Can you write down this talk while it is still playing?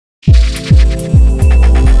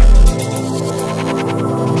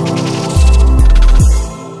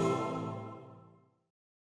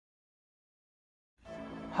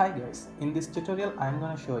Hi guys, in this tutorial I am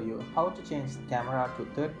going to show you how to change camera to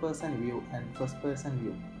third person view and first person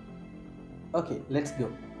view. Okay, let's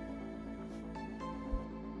go.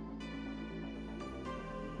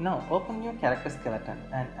 Now open your character skeleton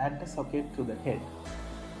and add the socket to the head.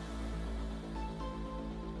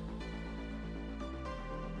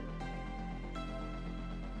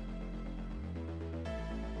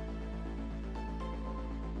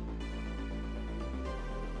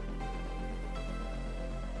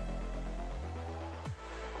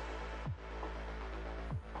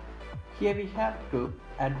 Here we have to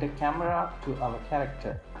add the camera to our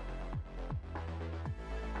character.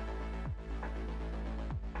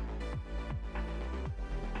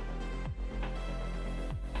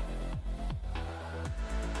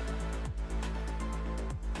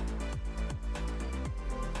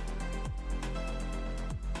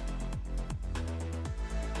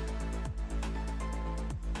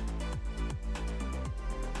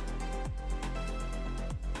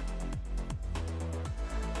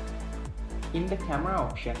 In the camera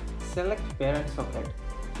option, select parent socket,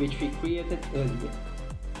 which we created earlier,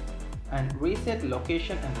 and reset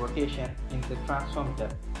location and rotation in the transform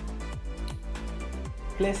tab.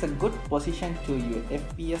 Place a good position to your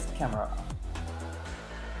FPS camera.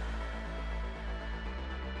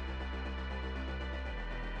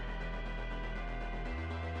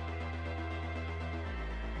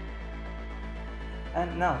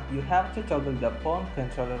 And now you have to toggle the pawn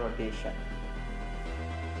controller rotation.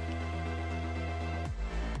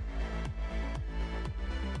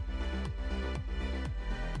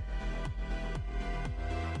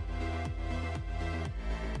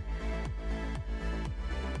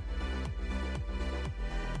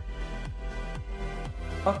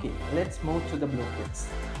 Okay, let's move to the blueprints.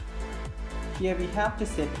 Here we have to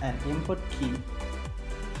set an input key.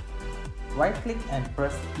 Right click and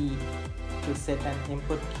press E to set an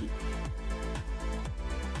input key.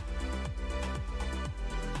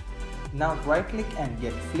 Now right click and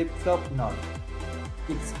get flip-flop node.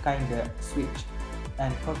 It's kinda switch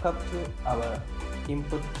and hook up to our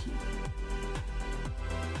input key.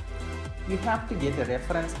 You have to get a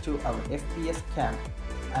reference to our FPS cam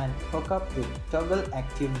and hook up with toggle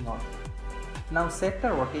active node. Now set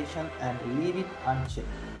the rotation and leave it unchecked.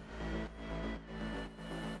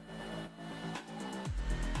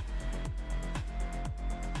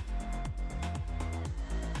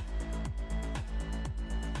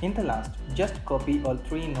 In the last, just copy all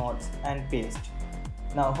three nodes and paste.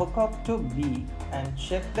 Now hook up to B and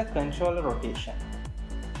check the controller rotation.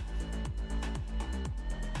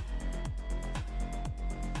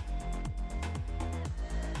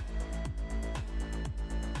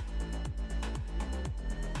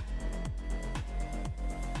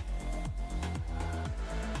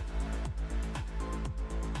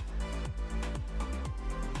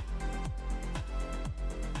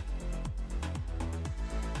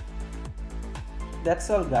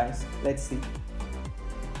 That's all guys, let's see.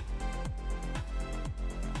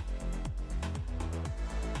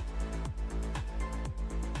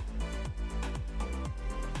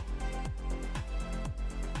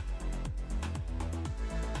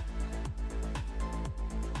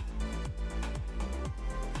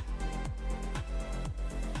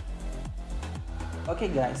 Okay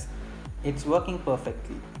guys, it's working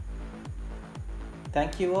perfectly.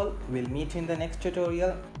 Thank you all, we'll meet in the next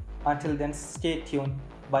tutorial. Until then, stay tuned.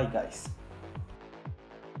 Bye guys.